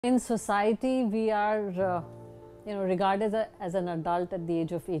In society, we are regarded as an adult at the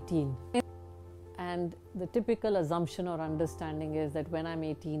age of 18. And the typical assumption or understanding is that when I'm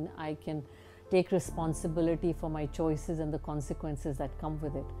 18, I can take responsibility for my choices and the consequences that come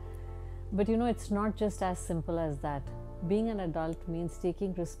with it. But it's not just as simple as that. Being an adult means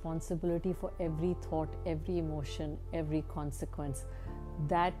taking responsibility for every thought, every emotion, every consequence.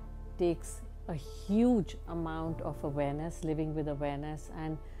 That takes a huge amount of awareness, living with awareness.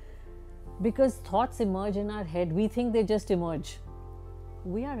 And because thoughts emerge in our head, we think they just emerge.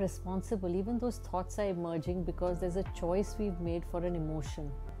 We are responsible. Even those thoughts are emerging because there's a choice we've made for an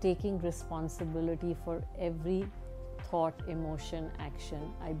emotion. Taking responsibility for every thought, emotion,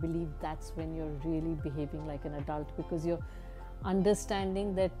 action, I believe that's when you're really behaving like an adult, because you're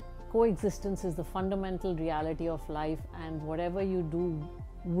understanding that coexistence is the fundamental reality of life, and whatever you do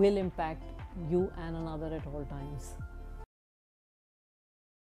will impact you and another at all times.